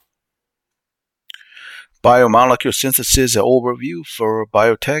Biomolecule synthesis overview for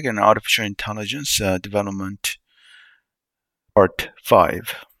biotech and artificial intelligence development, part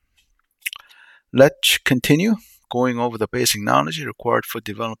 5. Let's continue going over the basic knowledge required for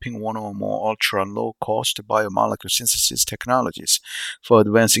developing one or more ultra-low-cost biomolecule synthesis technologies for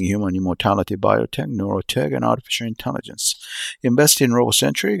advancing human immortality, biotech, neurotech, and artificial intelligence. Invest in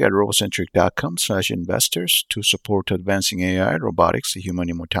Robocentric at robocentric.com/investors to support advancing AI, robotics, human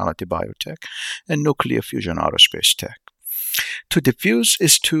immortality, biotech, and nuclear fusion aerospace tech. To diffuse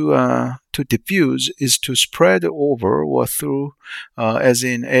is to spread over or through, as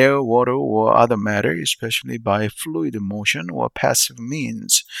in air, water, or other matter, especially by fluid motion or passive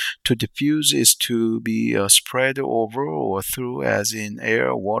means. To diffuse is to be spread over or through, as in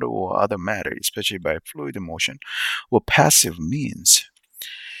air, water, or other matter, especially by fluid motion or passive means.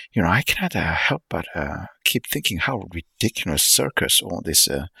 I cannot help but keep thinking how ridiculous circus all this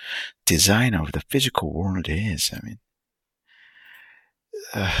design of the physical world is.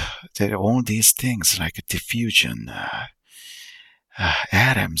 There are all these things like diffusion,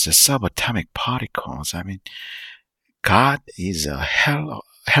 atoms, subatomic particles. God is a hell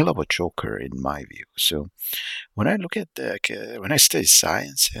of a joker in my view. So when I look at when I study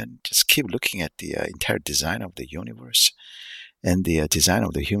science and just keep looking at the entire design of the universe and the design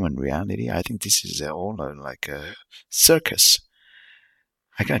of the human reality, I think this is all like a circus.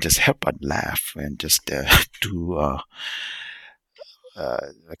 I can't just help but laugh and just do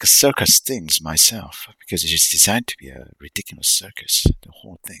like a circus things myself, because it's designed to be a ridiculous circus, the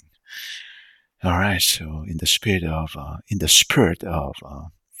whole thing. All right, so in the spirit of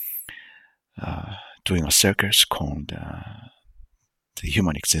doing a circus called the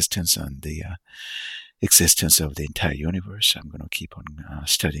human existence and the existence of the entire universe, I'm going to keep on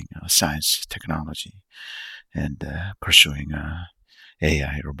studying science, technology, and pursuing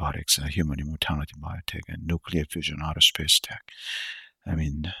AI, robotics, human immortality, biotech, and nuclear fusion aerospace tech.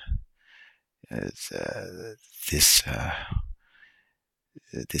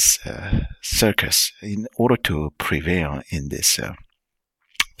 This circus, in order to prevail in this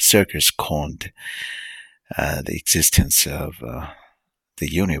circus called the existence of the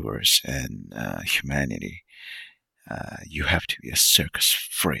universe and humanity, you have to be a circus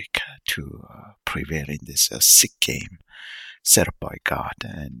freak to prevail in this sick game set up by God,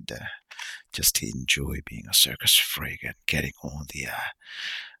 and just to enjoy being a circus freak and getting all the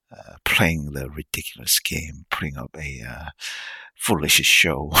playing the ridiculous game, putting up a foolish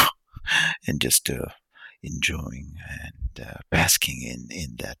show, and just enjoying and basking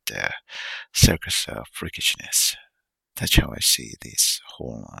in that circus freakishness. That's how I see this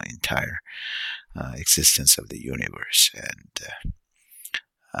whole entire existence of the universe and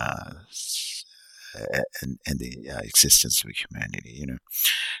the existence of humanity.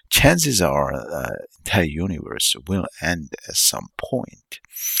 Chances are the entire universe will end at some point.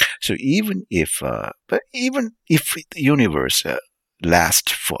 So even if the universe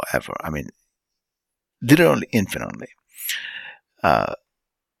lasts forever, literally infinitely,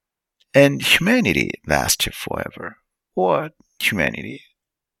 and humanity lasts forever, or humanity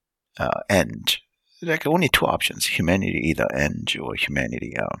end, like only two options: humanity either end or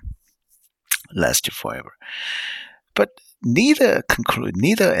humanity last forever. But neither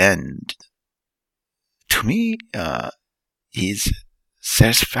end, to me, is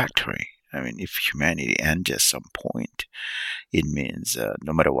satisfactory. If humanity ends at some point, it means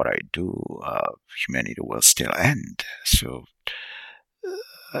no matter what I do, humanity will still end. So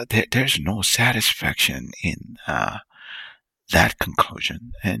there's no satisfaction in that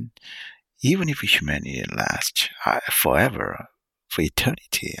conclusion. And even if humanity lasts forever, for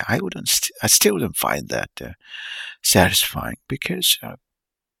eternity, I still wouldn't find that satisfying, because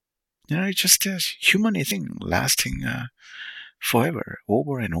it's just a human thing lasting forever,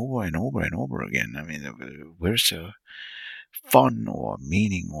 over and over and over and over again. Where's fun or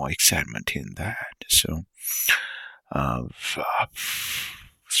meaning or excitement in that? So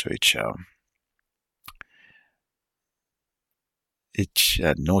it's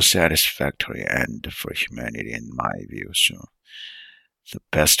no satisfactory end for humanity in my view. So the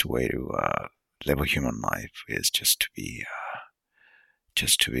best way to live a human life is just to be a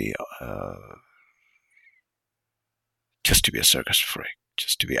circus freak,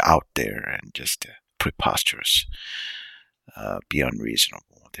 just to be out there and just preposterous, beyond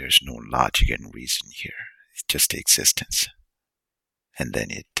reasonable. There's no logic and reason here. It's just existence, and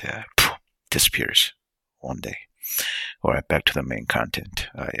then it disappears one day. All right, back to the main content.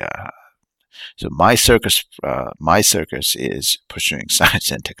 So my circus is pursuing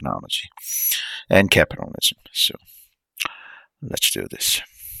science and technology and capitalism. So let's do this.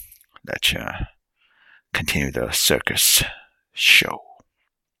 Let's continue the circus show.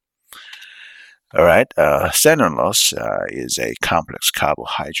 All right, cellulose is a complex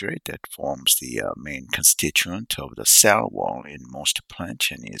carbohydrate that forms the main constituent of the cell wall in most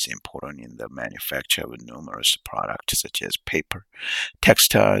plants and is important in the manufacture of numerous products such as paper,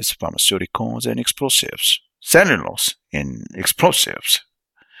 textiles, pharmaceuticals, and explosives. Cellulose in explosives.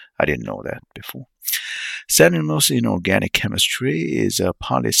 I didn't know that before. Cellulose in organic chemistry is a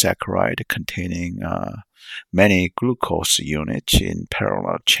polysaccharide containing many glucose units in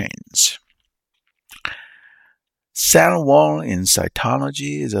parallel chains. Cell wall in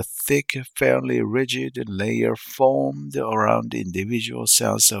cytology is a thick, fairly rigid layer formed around individual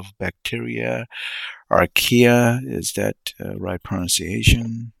cells of bacteria. Archaea, is that right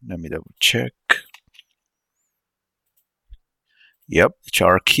pronunciation? Let me double check. Yep, it's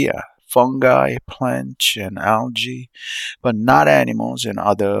archaea. Fungi, plants, and algae, but not animals and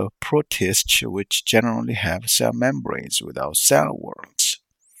other protists, which generally have cell membranes without cell walls.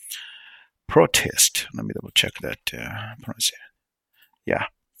 Protist. Let me double check that pronunciation. Yeah.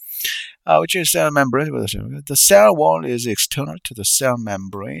 Which is cell membrane. The cell wall is external to the cell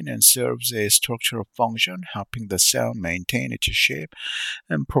membrane and serves a structural function, helping the cell maintain its shape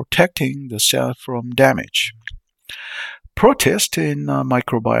and protecting the cell from damage. Protist in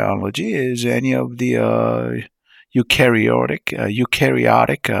microbiology is any of the eukaryotic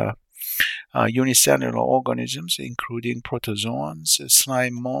unicellular organisms, including protozoans,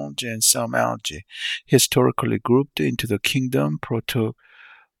 slime molds, and some algae, historically grouped into the kingdom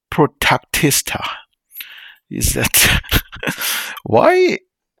Protactista. Is that why?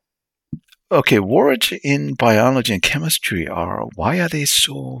 Okay, words in biology and chemistry why are they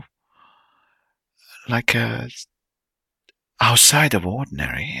so like outside of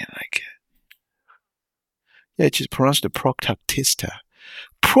ordinary? Like, yeah, it's just pronounced the Protactista.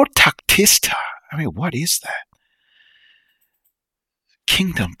 Protactista. I mean, what is that?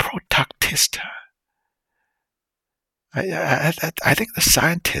 Kingdom Protactista. I think the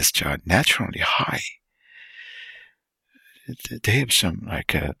scientists are naturally high. They have some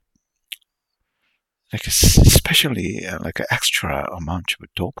especially like an extra amount of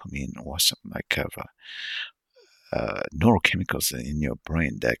dopamine or something like of neurochemicals in your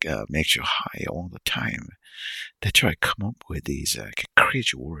brain that makes you high all the time. They try to come up with these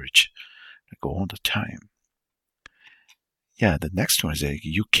crazy words like all the time. Yeah, the next one is a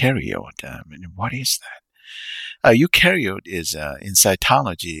eukaryote. I mean, what is that? A eukaryote is, in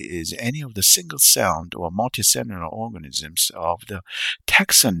cytology, is any of the single-celled or multicellular organisms of the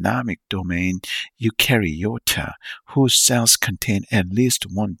taxonomic domain Eukaryota, whose cells contain at least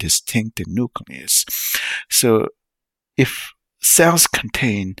one distinct nucleus. So, if cells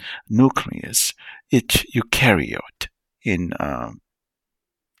contain nucleus, it's eukaryote in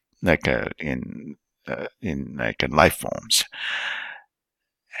life forms,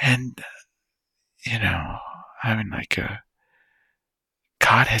 and I mean,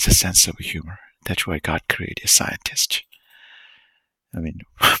 God has a sense of humor. That's why God created a scientist. I mean,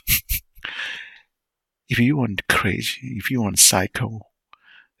 if you weren't crazy, if you weren't psycho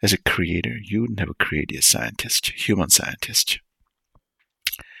as a creator, you would never create a scientist, human scientist.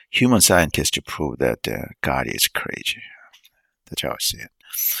 Human scientists prove that God is crazy. That's how I see it.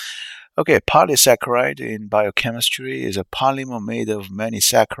 Okay, polysaccharide in biochemistry is a polymer made of many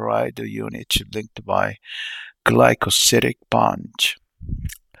saccharide units linked by glycosidic bonds.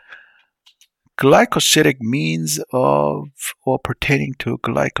 Glycosidic means of or pertaining to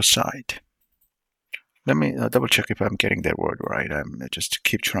glycoside. Let me double check if I'm getting that word right. I'm just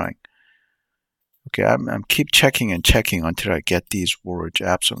keep trying. Okay, I'm keep checking and checking until I get these words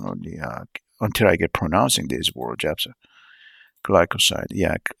absolutely, until I get pronouncing these words absolutely. Glycoside,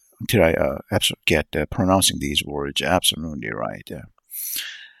 yeah, until I absolutely get pronouncing these words absolutely right.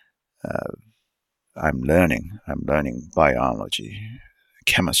 I'm learning biology,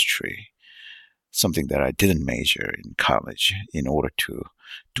 chemistry, something that I didn't major in college in order to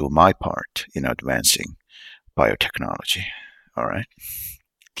do my part in advancing biotechnology. All right.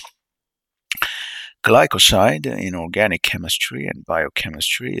 Glycoside in organic chemistry and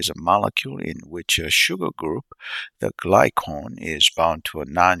biochemistry is a molecule in which a sugar group, the glycone, is bound to a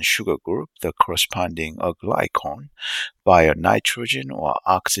non-sugar group, the corresponding glycone, by a nitrogen or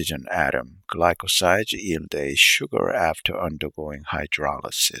oxygen atom. Glycosides yield a sugar after undergoing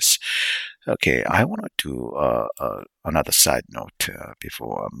hydrolysis. Okay, I want to do another side note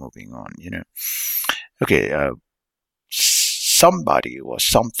before moving on. Okay, somebody or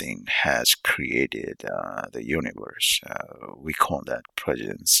something has created the universe. We call that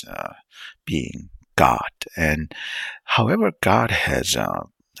presence being God. And however, God has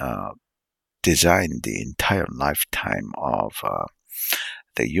design the entire lifetime of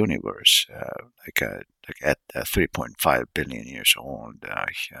the universe, like at 3.5 billion years old,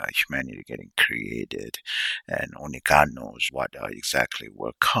 humanity getting created, and only God knows what exactly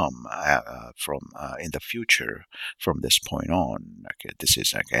will come from in the future from this point on. Like this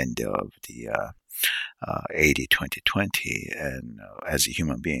is like end of the 80 2020, and as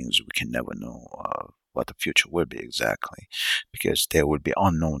human beings we can never know what the future will be exactly, because there will be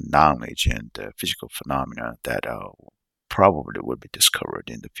unknown knowledge and physical phenomena that probably will be discovered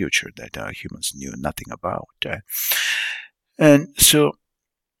in the future that humans knew nothing about. And so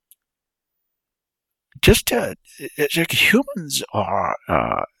just it's like humans are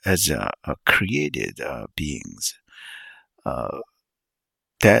as created beings uh,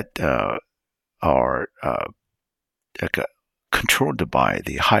 that are like controlled by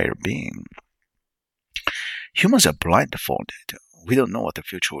the higher being. Humans are blindfolded. We don't know what the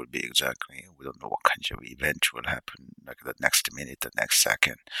future will be exactly. We don't know what kinds of event will happen, like the next minute, the next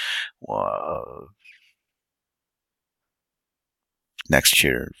second, or next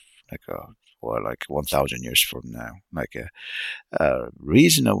year, like or like 1,000 years from now. Like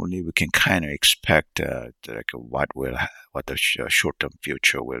reasonably, we can kind of expect like what the short-term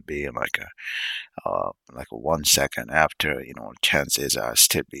future will be, like 1 second after, chances are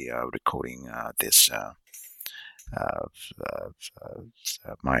still be recording this.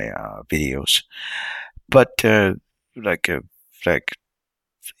 My videos, but like uh, like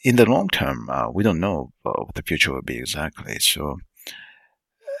in the long term, we don't know what the future will be exactly. So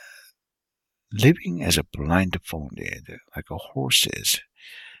living as a blindfolded, like a horses,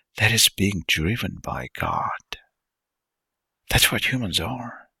 that is being driven by God. That's what humans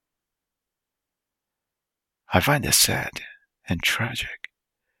are. I find it sad and tragic,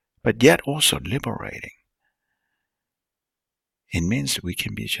 but yet also liberating. It means we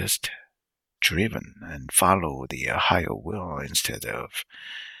can be just driven and follow the higher will instead of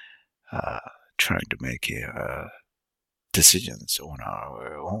uh, trying to make decisions on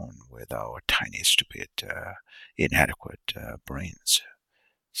our own with our tiny, stupid, inadequate brains.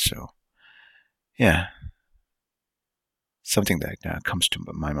 So, yeah, something that comes to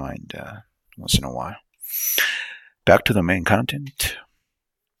my mind once in a while. Back to the main content.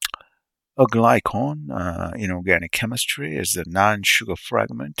 A glycone in organic chemistry is the non-sugar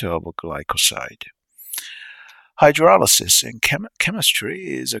fragment of a glycoside. Hydrolysis in chemistry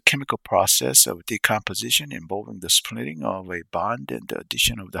is a chemical process of decomposition involving the splitting of a bond and the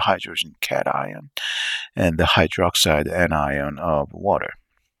addition of the hydrogen cation and the hydroxide anion of water.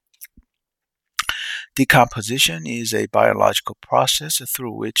 Decomposition is a biological process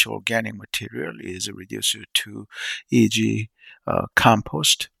through which organic material is reduced to, e.g.,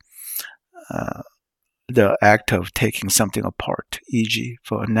 compost, uh, the act of taking something apart, e.g.,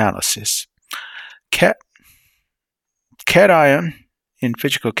 for analysis. Cation in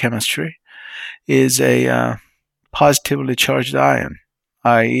physical chemistry is a positively charged ion,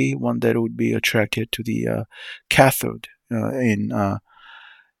 i.e., one that would be attracted to the cathode in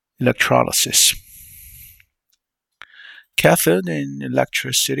electrolysis. Cathode in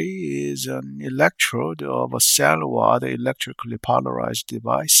electricity is an electrode of a cell or other electrically polarized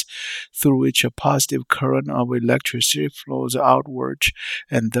device through which a positive current of electricity flows outward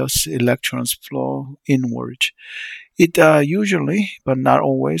and thus electrons flow inward. It usually, but not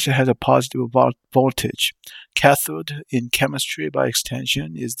always, has a positive voltage. Cathode in chemistry, by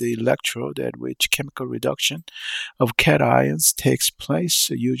extension, is the electrode at which chemical reduction of cations takes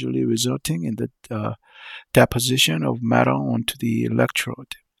place, usually resulting in the deposition of metal onto the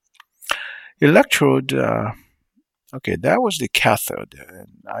electrode. Electrode, okay, that was the cathode.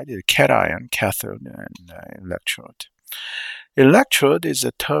 And I did cation, cathode, and electrode. Electrode is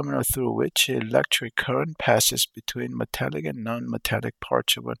a terminal through which electric current passes between metallic and non-metallic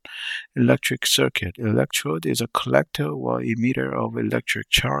parts of an electric circuit. Electrode is a collector or emitter of electric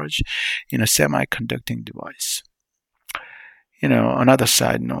charge in a semiconducting device. Another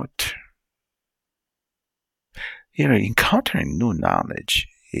side note, encountering new knowledge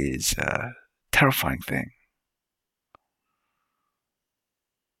is a terrifying thing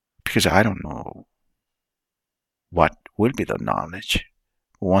because I don't know what will be the knowledge.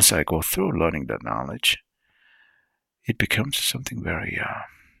 Once I go through learning the knowledge, it becomes something very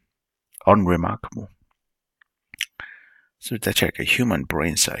unremarkable. So that's like a human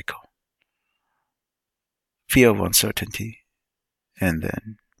brain cycle. Fear of uncertainty, and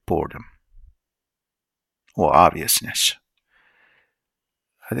then boredom or obviousness.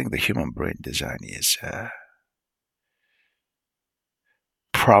 I think the human brain design is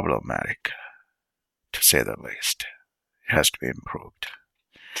problematic, to say the least. It has to be improved.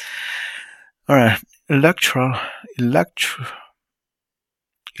 All right. Electro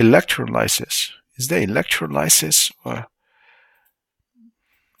electrolysis. Is there electrolysis or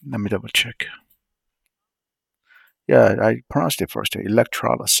let me double check. Yeah, I pronounced it first.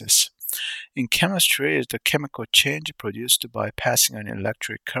 Electrolysis. In chemistry, is the chemical change produced by passing an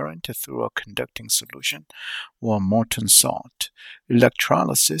electric current through a conducting solution or molten salt.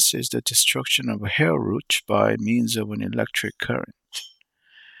 Electrolysis is the destruction of hair roots by means of an electric current.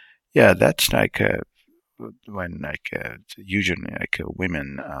 Yeah, that's like when usually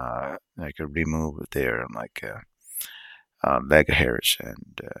women remove their leg hairs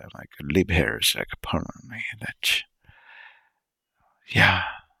and lip hairs permanently. That yeah,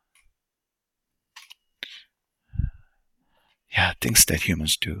 yeah, things that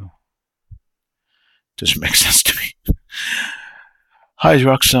humans do just make sense to me.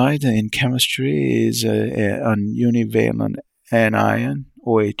 Hydroxide in chemistry is an univalent anion,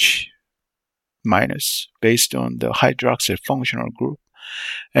 OH minus, based on the hydroxide functional group.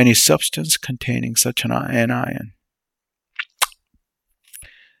 Any substance containing such an anion.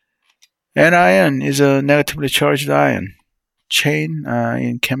 Anion is a negatively charged ion. Chain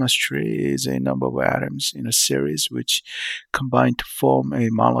in chemistry is a number of atoms in a series which combine to form a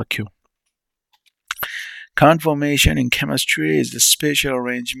molecule. Conformation in chemistry is the spatial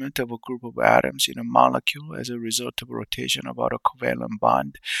arrangement of a group of atoms in a molecule as a result of rotation about a covalent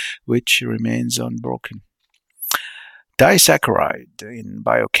bond which remains unbroken. Disaccharide in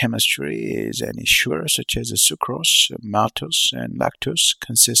biochemistry is any sugar such as sucrose, maltose, and lactose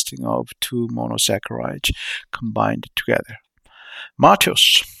consisting of two monosaccharides combined together.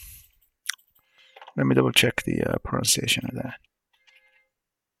 Maltose. Let me double check the pronunciation of that.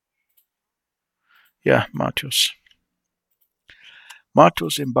 Yeah, maltose.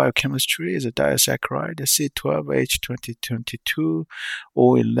 Maltose in biochemistry is a disaccharide,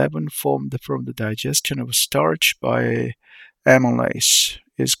 C12H2022O11, formed from the digestion of starch by amylase,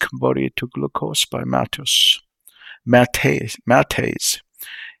 is converted to glucose by maltose. Maltase.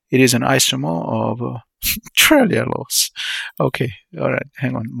 It is an isomer of trehalose. Okay, all right,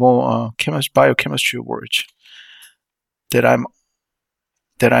 hang on. More biochemistry words that I'm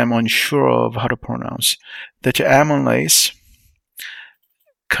unsure of how to pronounce. That amylase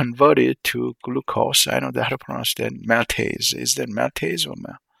converted to glucose. I know how to pronounce that. Maltase. Is that maltase or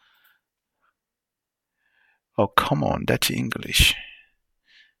mal? Oh, come on, that's English.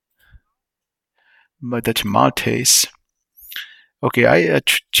 But that's maltase. Okay, I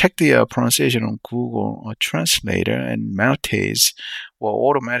checked the pronunciation on Google Translator, and maltase was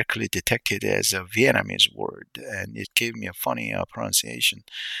automatically detected as a Vietnamese word, and it gave me a funny pronunciation.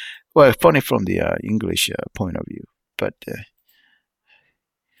 Well, funny from the English point of view, but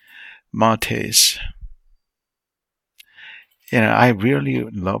maltase. I really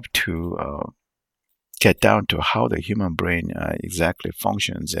love to get down to how the human brain exactly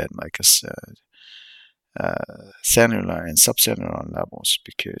functions at cellular and subcellular levels,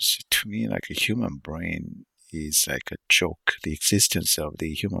 because to me a human brain is like a joke. The existence of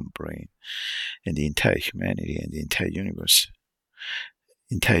the human brain and the entire humanity and the entire universe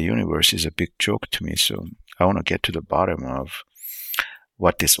is a big joke to me. So I want to get to the bottom of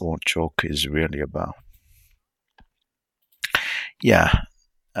what this old joke is really about. Yeah,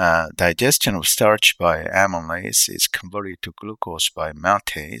 digestion of starch by amylase is converted to glucose by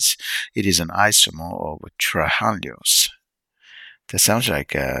maltase. It is an isomer of trehalose. That sounds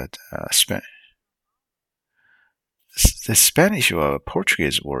like the Spanish or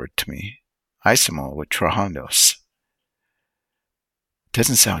Portuguese word to me. Isomer with trehalose.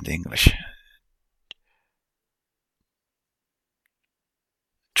 Doesn't sound English.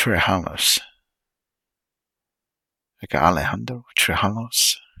 Trehalose. Like Alejandro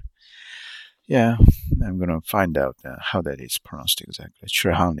Trehalose. Yeah, I'm going to find out how that is pronounced exactly.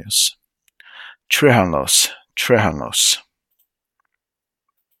 Trehalose. Trehalose. Trehalose.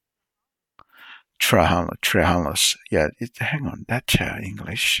 Trehalose. Yeah, hang on. That's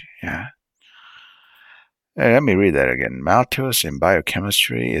English. Yeah. Let me read that again. Maltose in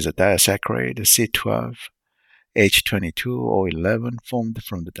biochemistry is a disaccharide, C12H22O11, formed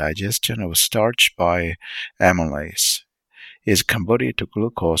from the digestion of starch by amylase. It is converted to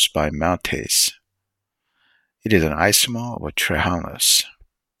glucose by maltase. It is an isomer of trehalose.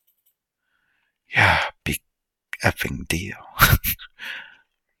 Yeah, big effing deal.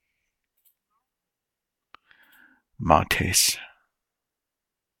 Maltase.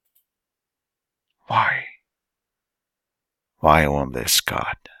 Why? Why all this,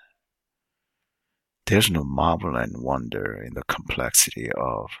 God? There's no marvel and wonder in the complexity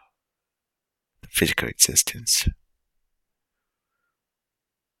of the physical existence.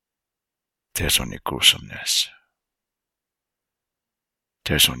 There's only gruesomeness.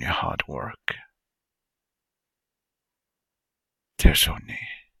 There's only hard work. There's only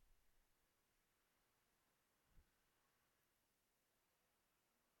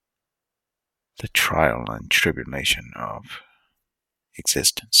the trial and tribulation of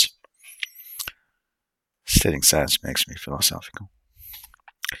existence. Studying science makes me philosophical.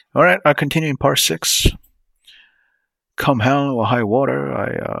 All right, I'll continue in part 6. Come hell or high water,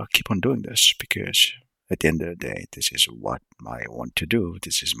 I keep on doing this because at the end of the day, this is what I want to do.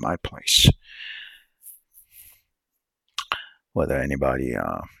 This is my place. Whether anybody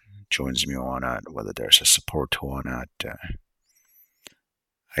joins me or not, whether there's a support or not,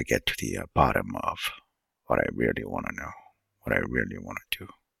 I get to the bottom of what I really want to know, what I really want to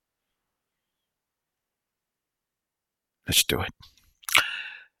do. Let's do it.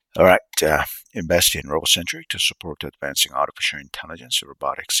 All right, invest in RoboCentric to support advancing artificial intelligence,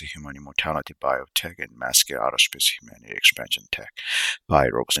 robotics, human immortality, biotech, and mass-scale aerospace humanity expansion tech. Buy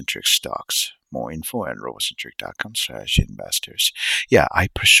RoboCentric stocks. More info at robocentric.com/investors. Yeah, I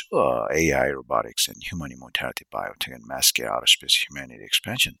pursue AI, robotics, and human immortality, biotech, and mass-scale aerospace humanity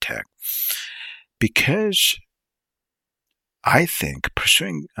expansion tech because I think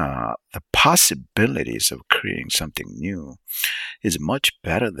pursuing the possibilities of creating something new is much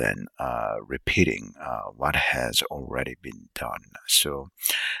better than repeating what has already been done. So,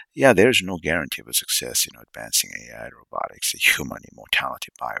 yeah, there's no guarantee of success in advancing AI, robotics, human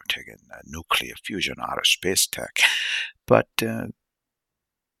immortality, biotech, and nuclear fusion, outer space tech. But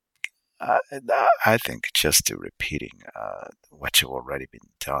I I think just repeating what's already been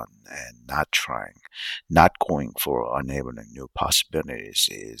done and not trying, not going for enabling new possibilities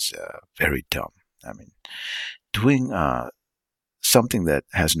is very dumb. I mean, doing something that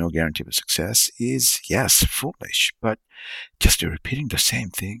has no guarantee of success is, yes, foolish, but just repeating the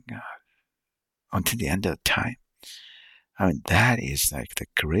same thing until the end of time, I mean, that is like the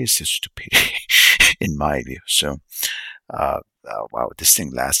greatest stupidity in my view. So, wow, this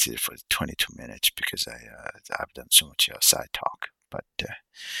thing lasted for 22 minutes because I've done so much side talk. But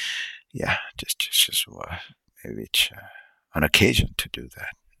yeah, just maybe it's an occasion to do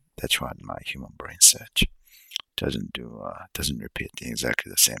that. That's what my human brain said. Doesn't repeat exactly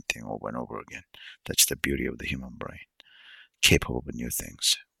the same thing over and over again. That's the beauty of the human brain, capable of new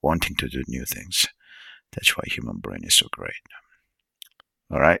things, wanting to do new things. That's why human brain is so great.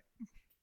 All right.